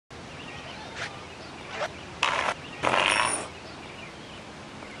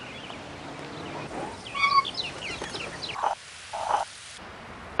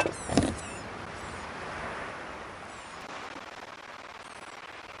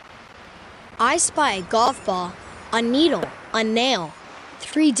I spy a golf ball, a needle, a nail,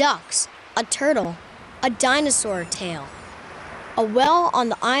 3 ducks, a turtle, a dinosaur tail. A well on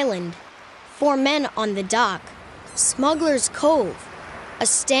the island, 4 men on the dock, Smuggler's Cove, a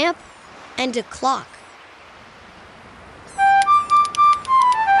stamp and a clock.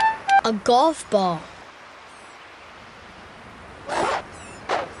 A golf ball,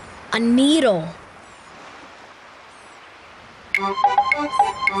 a needle,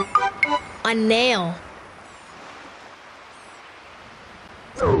 a nail,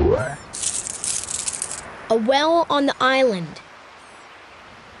 a well on the island.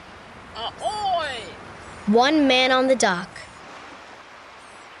 Ahoy! 1 man on the dock.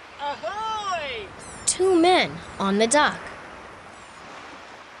 Ahoy! 2 men on the dock.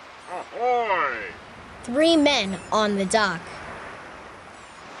 Ahoy! 3 men on the dock.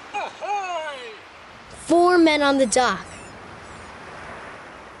 Ahoy! 4 men on the dock.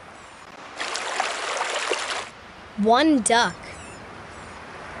 1 duck.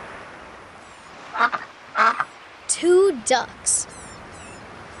 2 ducks.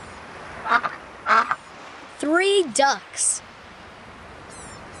 3 ducks.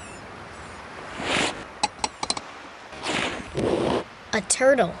 A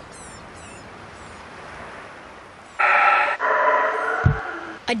turtle.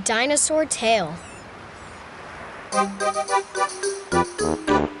 A dinosaur tail.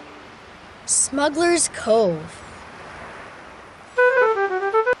 Smuggler's Cove.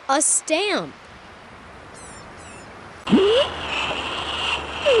 A stamp.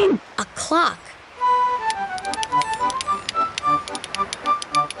 A clock.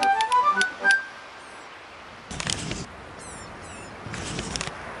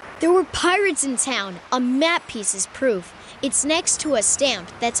 There were pirates in town. A map piece is proof. It's next to a stamp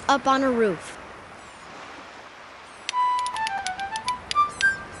that's up on a roof.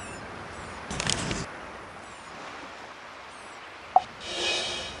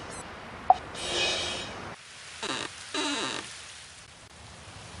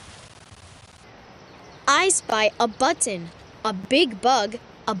 I spy a button, a big bug,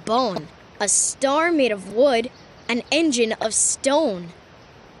 a bone, a star made of wood, an engine of stone,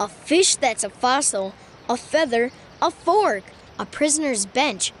 a fish that's a fossil, a feather, a fork, a prisoner's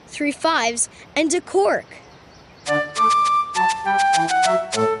bench, 3 fives, and a cork.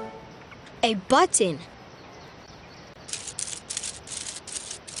 A button,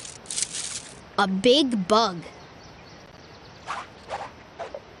 a big bug,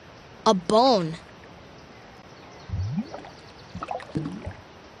 a bone,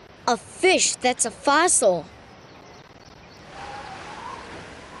 a fish that's a fossil,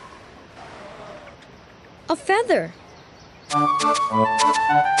 a feather,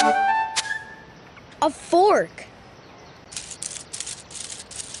 a fork,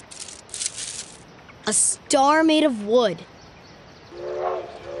 a star made of wood,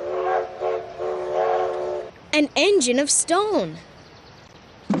 an engine of stone,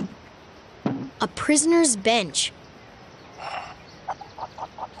 a prisoner's bench,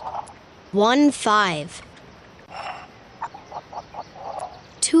 1 5,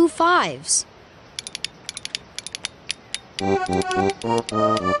 2 fives,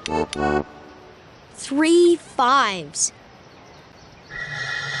 3 fives,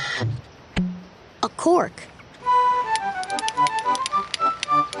 a cork,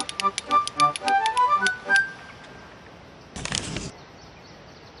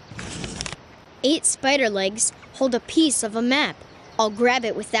 Eight spider legs hold a piece of a map. I'll grab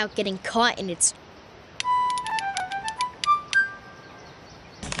it without getting caught in its...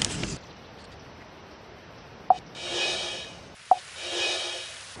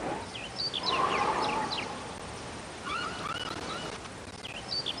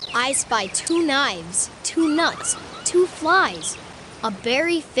 I spy 2 knives, 2 nuts, 2 flies, a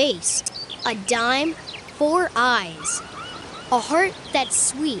berry face, a dime, 4 eyes, a heart that's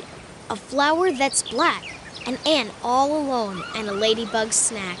sweet, a flower that's black, an ant all alone, and a ladybug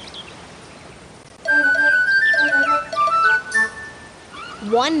snack.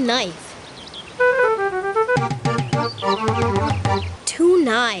 1 knife, 2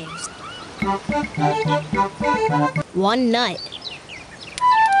 knives, 1 nut,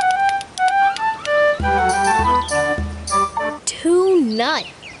 2 nut,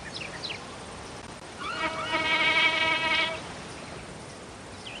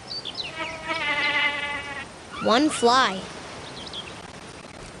 1 fly,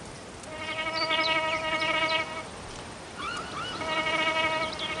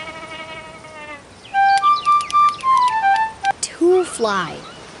 2 fly,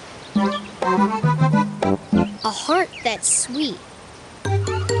 a heart that's sweet,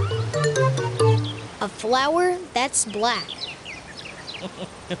 A flower that's black.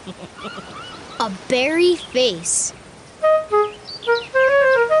 A berry face.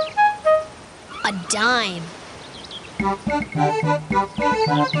 A dime.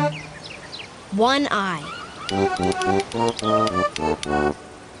 One eye.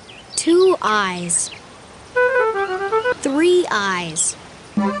 Two eyes. Three eyes.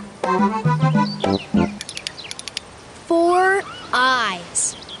 Four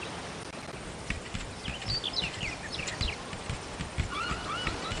eyes.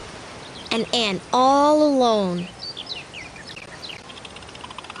 An ant all alone.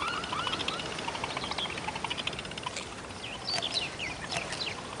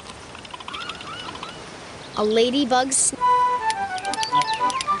 A ladybug.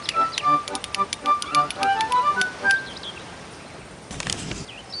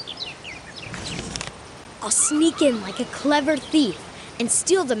 I'll sneak in like a clever thief and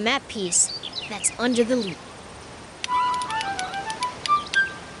steal the map piece that's under the leaf.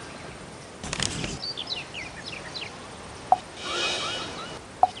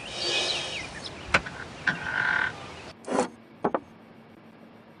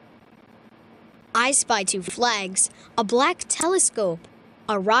 I spy two flags, a black telescope,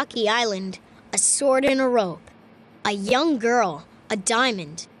 a rocky island, a sword and a rope, a young girl, a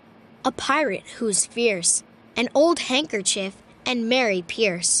diamond, a pirate who's fierce, an old handkerchief, and Mary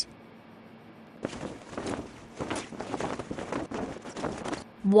Pierce.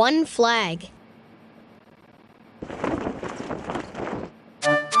 One flag.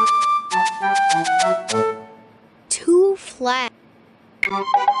 Two flags.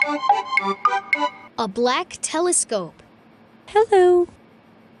 A black telescope. Hello.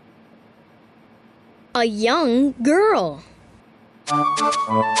 A young girl.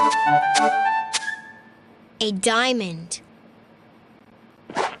 A diamond.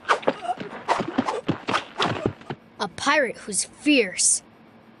 A pirate who's fierce.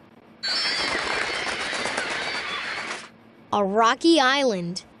 A rocky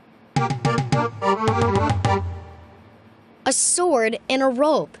island. A sword and a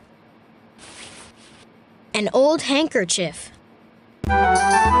rope. An old handkerchief.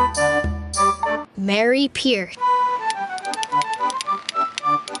 Mary Pierce.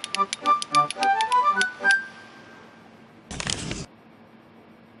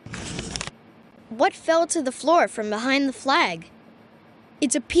 What fell to the floor from behind the flag?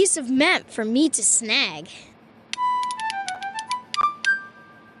 It's a piece of map for me to snag.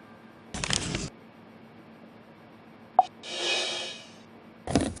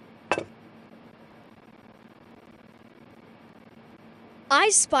 I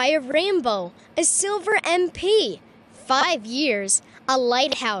spy a rainbow, a silver MP, 5 years, a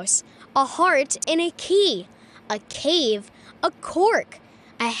lighthouse, a heart and a key, a cave, a cork,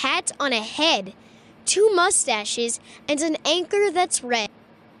 a hat on a head, 2 mustaches, and an anchor that's red.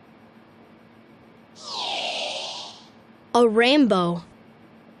 A rainbow.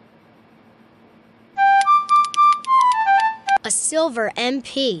 A silver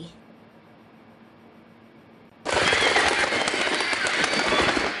MP.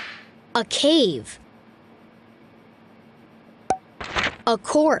 A cave. A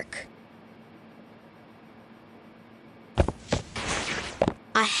cork.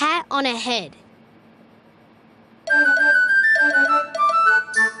 A hat on a head.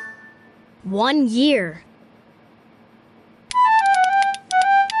 1 year.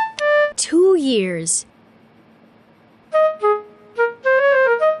 2 years.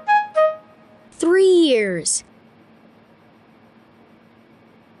 3 years.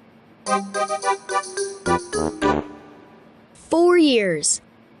 4 years.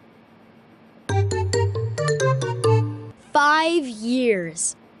 5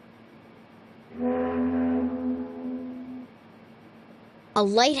 years. A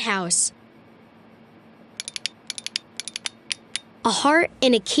lighthouse. A heart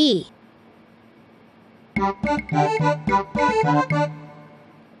and a key.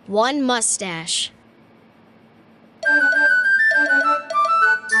 1 mustache.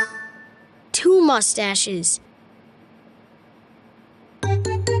 2 mustaches.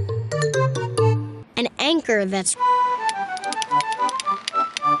 An anchor that's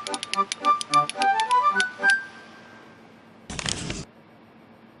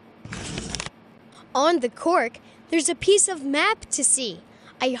on the cork, there's a piece of map to see.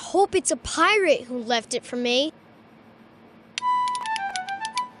 I hope it's a pirate who left it for me.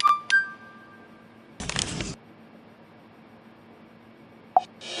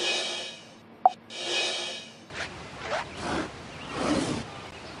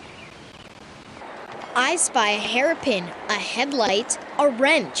 I spy a hairpin, a headlight, a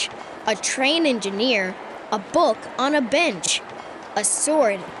wrench, a train engineer, a book on a bench, a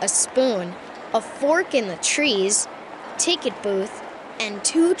sword, a spoon, a fork in the trees, ticket booth, and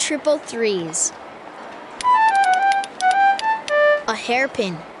 2 triple threes. A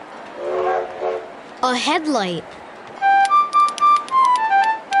hairpin, a headlight,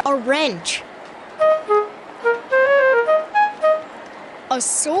 a wrench, a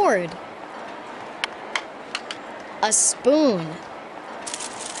sword, a spoon,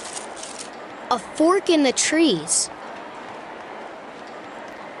 a fork in the trees,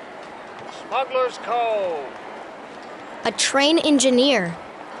 SMUGGLER'S COVE. a train engineer,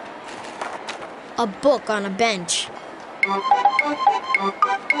 a book on a bench,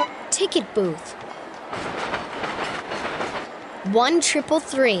 ticket booth, 1 triple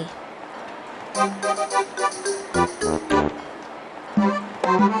three,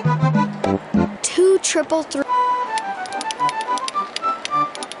 two triple three.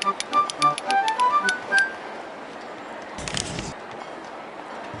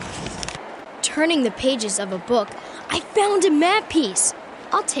 Turning the pages of a book, I found a map piece.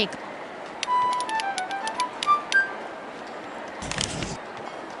 I'll take.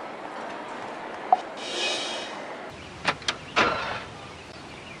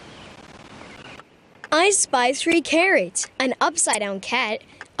 I spy 3 carrots, an upside-down cat,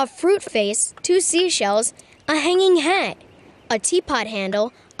 a fruit face, 2 seashells, a hanging hat, a teapot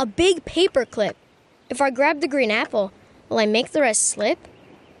handle, a big paper clip. If I grab the green apple, will I make the rest slip?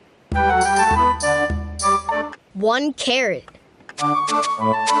 1 carrot,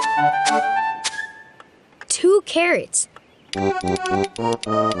 2 carrots,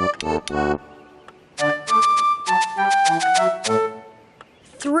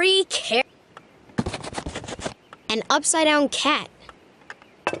 3 carrots, an upside-down cat,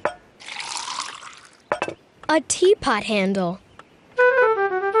 a teapot handle,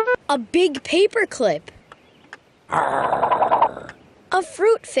 a big paper clip, a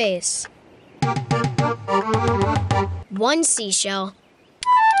fruit face, 1 seashell,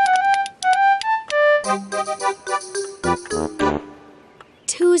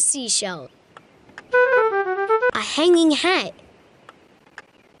 2 seashells, a hanging hat,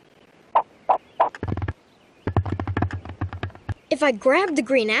 if I grab the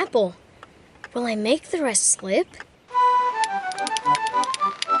green apple, will I make the rest slip?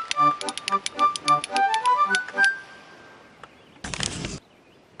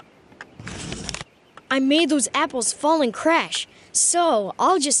 I made those apples fall and crash, so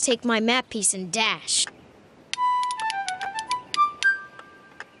I'll just take my map piece and dash.